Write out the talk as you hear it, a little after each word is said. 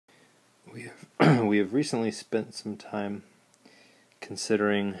We have we have recently spent some time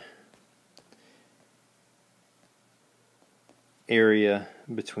considering area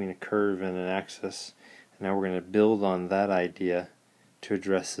between a curve and an axis, and now we're going to build on that idea to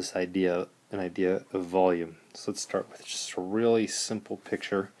address this idea, an idea of volume. So let's start with just a really simple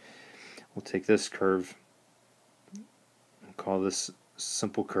picture. We'll take this curve and call this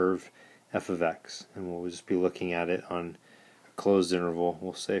simple curve f of x, and we'll just be looking at it on a closed interval,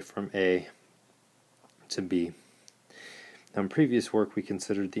 we'll say from A to B. Now in previous work we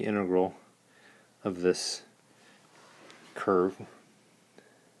considered the integral of this curve.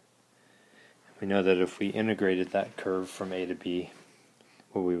 We know that if we integrated that curve from A to B,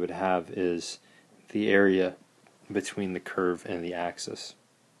 what we would have is the area between the curve and the axis.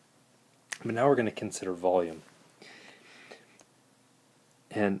 But now we're going to consider volume.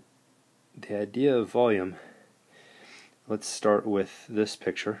 And the idea of volume, let's start with this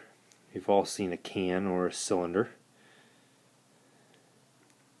picture. You've all seen a can or a cylinder.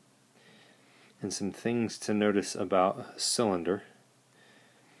 And some things to notice about a cylinder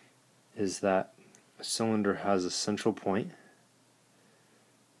is that a cylinder has a central point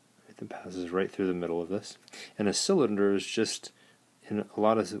that passes right through the middle of this. And a cylinder is just, in a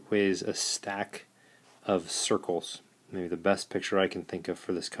lot of ways, a stack of circles. Maybe the best picture I can think of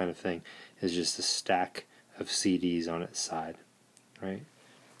for this kind of thing is just a stack of CDs on its side, right?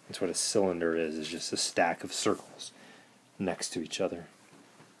 That's what a cylinder is just a stack of circles next to each other.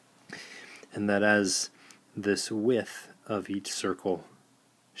 And that as this width of each circle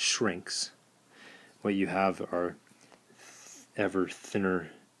shrinks, what you have are ever thinner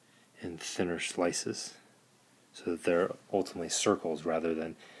and thinner slices, so that they're ultimately circles rather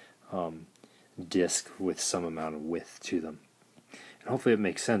than disk with some amount of width to them. And hopefully it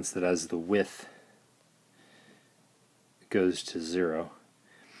makes sense that as the width goes to 0,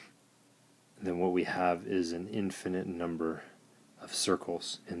 then what we have is an infinite number of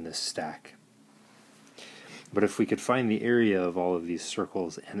circles in this stack. But if we could find the area of all of these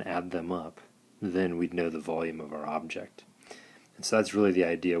circles and add them up, then we'd know the volume of our object. And so that's really the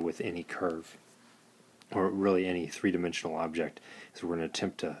idea with any curve, or really any three-dimensional object, is we're going to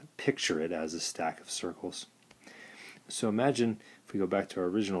attempt to picture it as a stack of circles. So imagine, if we go back to our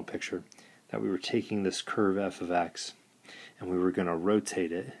original picture, that we were taking this curve f of x, and we were going to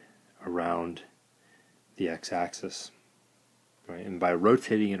rotate it around the x-axis. Right? And by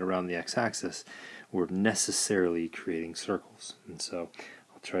rotating it around the x-axis, we're necessarily creating circles. And so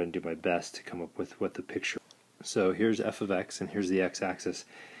I'll try and do my best to come up with what the picture. So here's f of x, and here's the x-axis.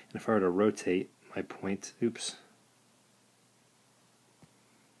 And if I were to rotate my point, some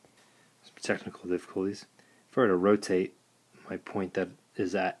technical difficulties. If I were to rotate my point that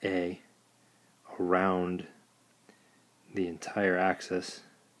is at A around the entire axis,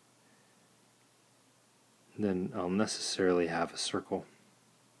 then I'll necessarily have a circle.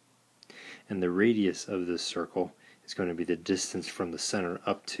 And the radius of this circle is going to be the distance from the center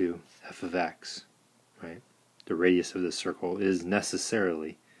up to f of x, right? The radius of this circle is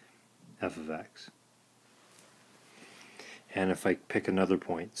necessarily f of x. And if I pick another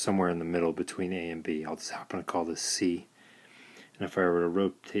point somewhere in the middle between A and B, I'll just happen to call this C. And if I were to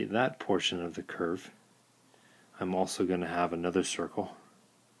rotate that portion of the curve, I'm also going to have another circle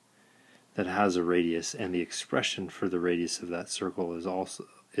that has a radius, and the expression for the radius of that circle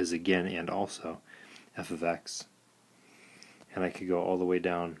is again and also f of x. And I could go all the way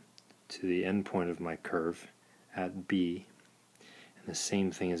down to the end point of my curve at B, and the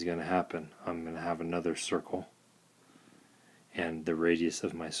same thing is going to happen. I'm going to have another circle, and the radius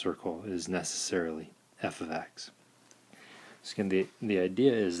of my circle is necessarily f of x. So again, the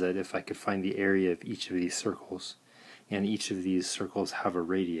idea is that if I could find the area of each of these circles, and each of these circles have a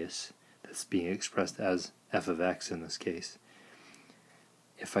radius that's being expressed as f of x in this case,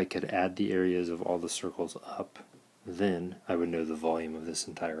 if I could add the areas of all the circles up, then I would know the volume of this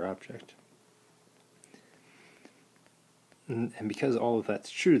entire object. And because all of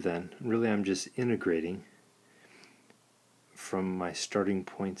that's true, then really I'm just integrating from my starting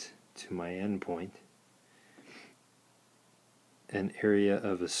point to my end point an area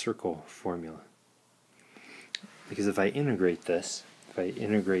of a circle formula. Because if I integrate this, if I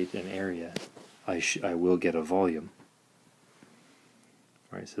integrate an area, I will get a volume.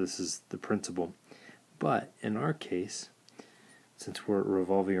 Right, so this is the principle. But in our case, since we're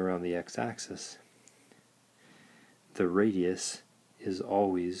revolving around the x-axis, the radius is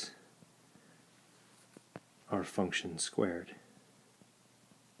always our function squared.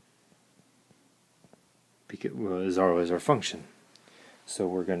 Because, well, is always our function. So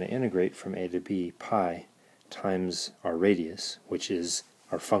we're going to integrate from a to b pi times our radius, which is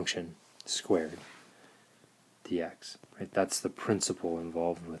our function, squared dx. Right? That's the principle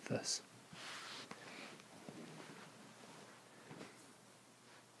involved with this.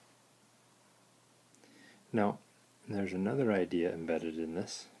 Now, there's another idea embedded in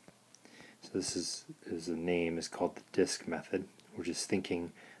this. So this is the name is called the disk method. We're just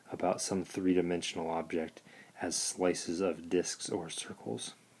thinking about some three-dimensional object as slices of disks or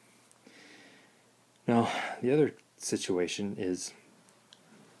circles. Now, the other situation is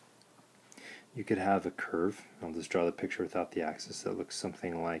you could have a curve. I'll just draw the picture without the axis that looks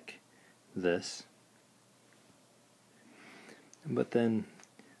something like this. But then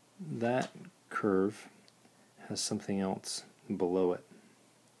that curve has something else below it.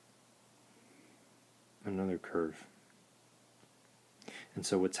 Another curve. And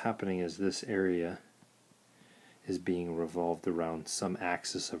so what's happening is this area is being revolved around some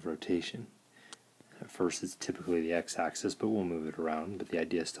axis of rotation. At first it's typically the x-axis, but we'll move it around, but the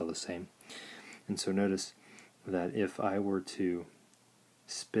idea is still the same. And so notice that if I were to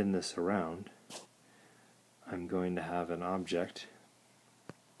spin this around, I'm going to have an object.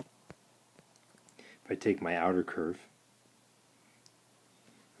 If I take my outer curve,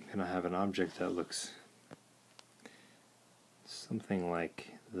 I'm going to have an object that looks something like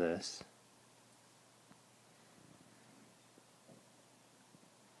this.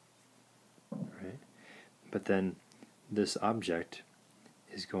 Right? But then this object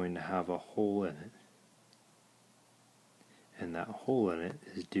is going to have a hole in it. And that hole in it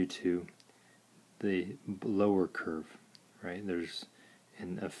is due to the lower curve, right? There's,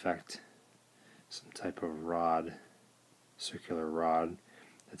 in effect, some type of rod, circular rod,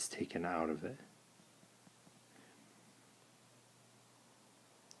 that's taken out of it.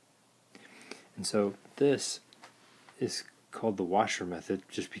 And so this is called the washer method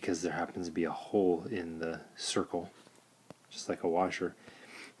just because there happens to be a hole in the circle, just like a washer.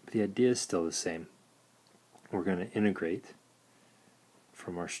 But the idea is still the same. We're going to integrate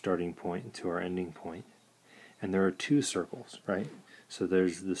from our starting point to our ending point. And there are two circles, right? So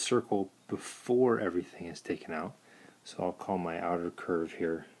there's the circle before everything is taken out. So I'll call my outer curve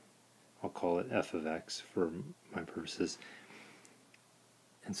here, I'll call it f of x for my purposes.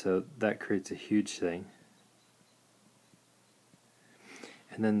 And so that creates a huge thing.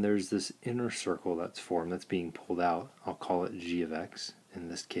 And then there's this inner circle that's formed, that's being pulled out. I'll call it g of x in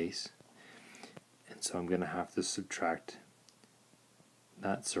this case. And so I'm going to have to subtract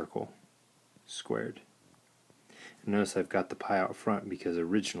that circle squared. And notice I've got the pi out front because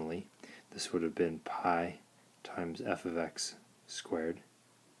originally this would have been pi times f of x squared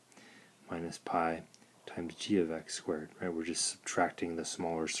minus pi times g of x squared. Right? We're just subtracting the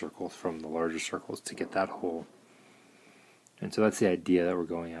smaller circles from the larger circles to get that whole. And so that's the idea that we're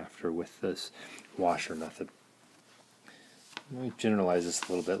going after with this washer method. Let me generalize this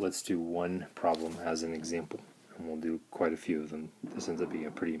a little bit. Let's do one problem as an example, and we'll do quite a few of them. This ends up being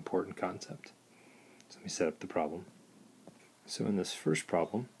a pretty important concept. So let me set up the problem. So in this first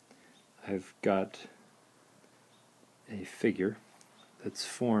problem, I've got a figure that's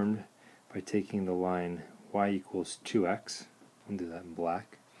formed by taking the line y equals 2x. I'll do that in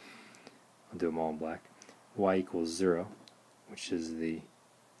black. I'll do them all in black. Y equals 0, which is the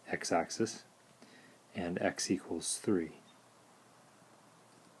x-axis, and x equals 3.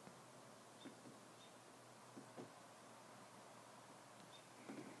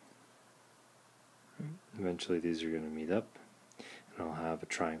 Eventually these are going to meet up, and I'll have a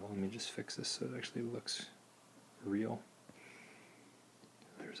triangle. Let me just fix this so it actually looks real.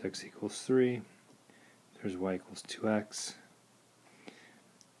 There's x equals 3, there's y equals 2x,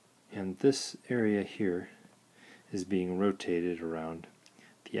 and this area here is being rotated around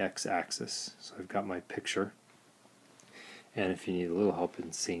the x-axis. So I've got my picture, and if you need a little help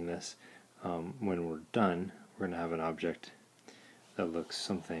in seeing this, when we're done, we're going to have an object that looks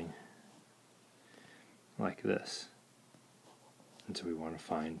something like this. And so we want to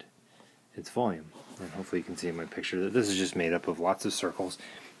find its volume. And hopefully you can see in my picture that this is just made up of lots of circles,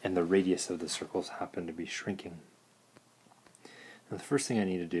 and the radius of the circles happen to be shrinking. Now the first thing I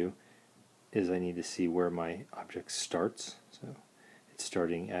need to do is I need to see where my object starts. So it's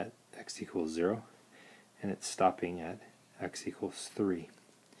starting at x equals 0, and it's stopping at x equals 3.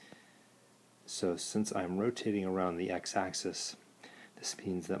 So since I'm rotating around the x-axis, this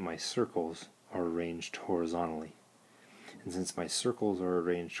means that my circles are arranged horizontally. And since my circles are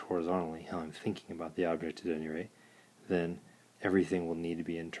arranged horizontally, how I'm thinking about the object at any rate, then everything will need to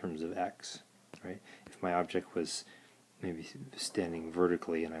be in terms of x. Right? If my object was maybe standing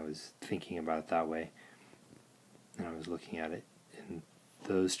vertically and I was thinking about it that way, and I was looking at it in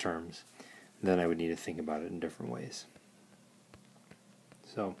those terms, then I would need to think about it in different ways.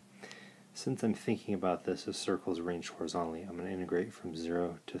 So Since I'm thinking about this as circles arranged horizontally, I'm going to integrate from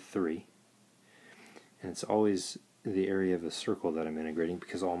 0 to 3. And it's always the area of a circle that I'm integrating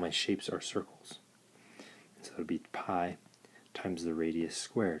because all my shapes are circles. And so it would be pi times the radius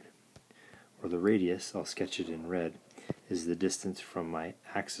squared. Or the radius, I'll sketch it in red, is the distance from my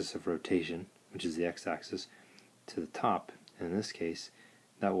axis of rotation, which is the x-axis, to the top. And in this case,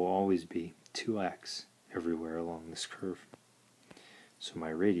 that will always be 2x everywhere along this curve. So my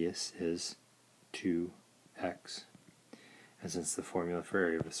radius is 2x. And since the formula for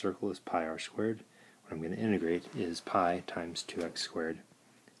area of a circle is pi r squared, what I'm going to integrate is pi times 2x squared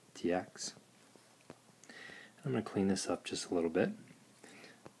dx. I'm going to clean this up just a little bit.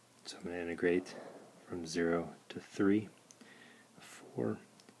 So I'm going to integrate from 0 to 3, 4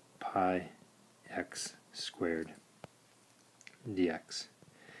 pi x squared dx.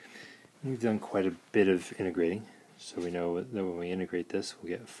 And we've done quite a bit of integrating, so we know that when we integrate this,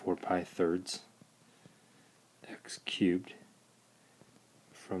 we'll get 4 pi thirds x cubed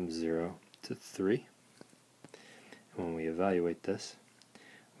from 0 to 3. And when we evaluate this,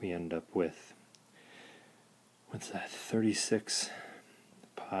 we end up with, what's that, 36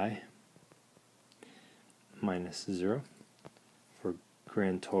 pi minus 0 for a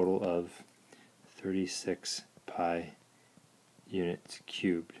grand total of 36 pi units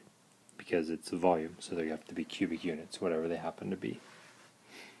cubed, because it's a volume, so they have to be cubic units, whatever they happen to be.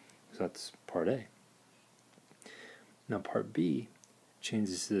 So that's part A. Now part B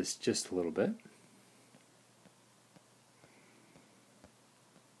changes this just a little bit.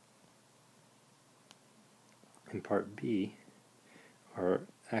 In part B, our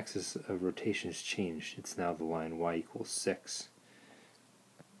axis of rotation has changed. It's now the line y equals 6.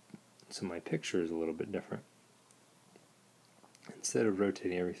 So my picture is a little bit different. Instead of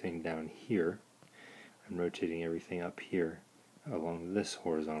rotating everything down here, I'm rotating everything up here along this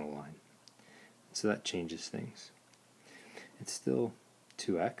horizontal line. So that changes things. It's still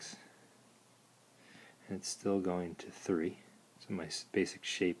 2x, and it's still going to 3. So my basic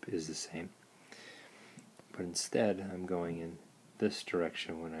shape is the same. But instead, I'm going in this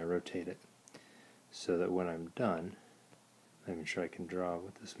direction when I rotate it, so that when I'm done, I'm even sure I can draw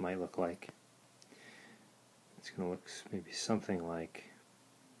what this might look like. It's going to look maybe something like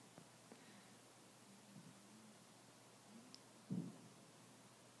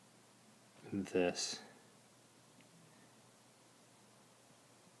this.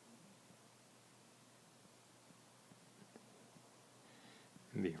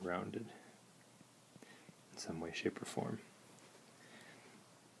 And be rounded in some way, shape, or form.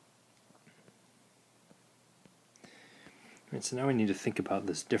 Right, so now we need to think about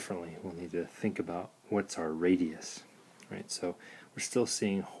this differently. We'll need to think about what's our radius. Right, so we're still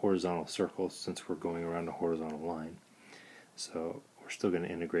seeing horizontal circles since we're going around a horizontal line. So we're still going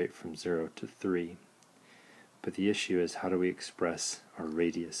to integrate from 0 to 3. But the issue is, how do we express our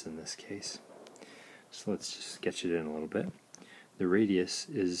radius in this case? So let's just sketch it in a little bit. The radius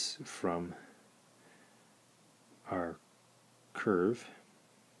is from our curve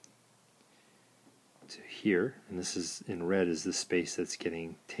to here, and this is in red is the space that's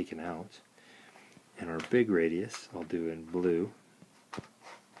getting taken out. And our big radius, I'll do in blue,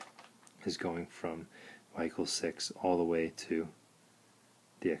 is going from y equals 6 all the way to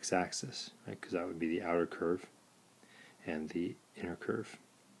the x-axis, right? Because that would be the outer curve and the inner curve.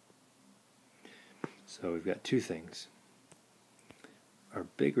 So we've got two things. Our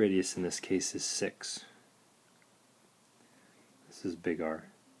big radius in this case is 6. This is big R,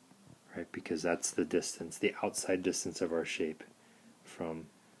 right? Because that's the distance, the outside distance of our shape from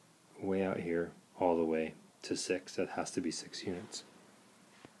way out here all the way to 6. That has to be 6 units.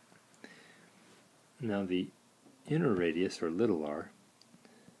 Now the inner radius, or little r,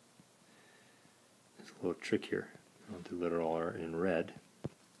 is a little trickier. I'll do little r in red.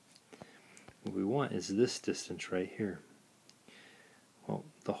 What we want is this distance right here. Well,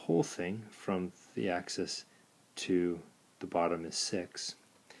 the whole thing from the axis to the bottom is 6,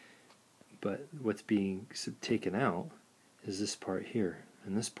 but what's being taken out is this part here,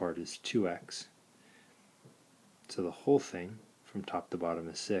 and this part is 2x. So the whole thing from top to bottom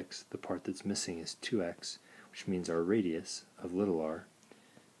is 6. The part that's missing is 2x, which means our radius of little r,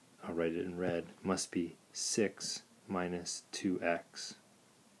 I'll write it in red, must be 6 minus 2x.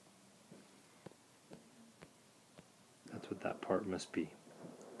 That's what that part must be,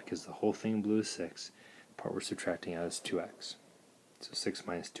 because the whole thing in blue is 6, the part we're subtracting out is 2x. So 6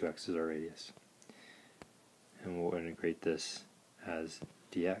 minus 2x is our radius. And we'll integrate this as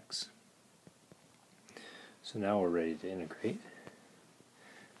dx. So now we're ready to integrate.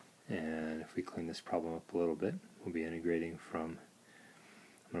 And if we clean this problem up a little bit, we'll be integrating from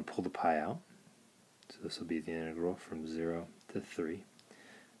I'm going to pull the pi out. So this will be the integral from 0 to 3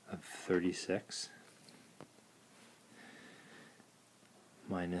 of 36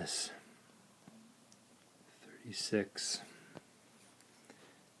 minus 36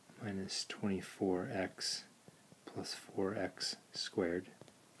 minus 24x plus 4x squared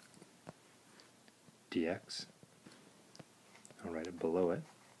dx. I'll write it below it.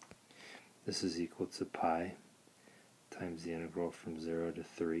 This is equal to pi times the integral from 0 to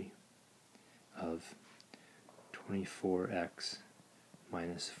 3 of 24x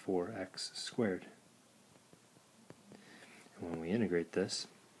minus 4x squared. And when we integrate this,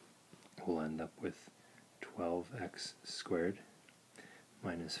 we'll end up with 12x squared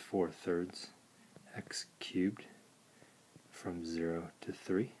minus 4/3 x cubed from 0 to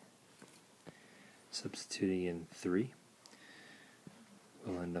 3. Substituting in 3,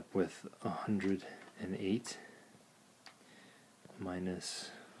 we'll end up with 108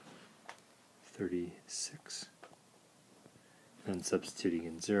 minus 36. And substituting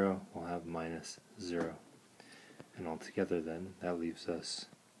in 0, we'll have minus 0. And altogether then, that leaves us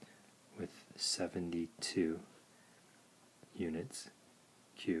with 72 units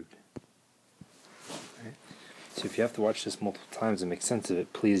cubed. Right? So if you have to watch this multiple times and make sense of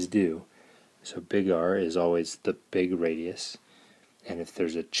it, please do. So big R is always the big radius, and if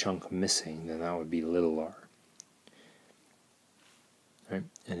there's a chunk missing, then that would be little r. Right?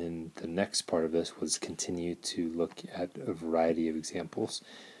 And in the next part of this was continue to look at a variety of examples,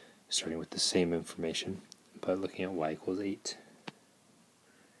 starting with the same information, but looking at y equals 8.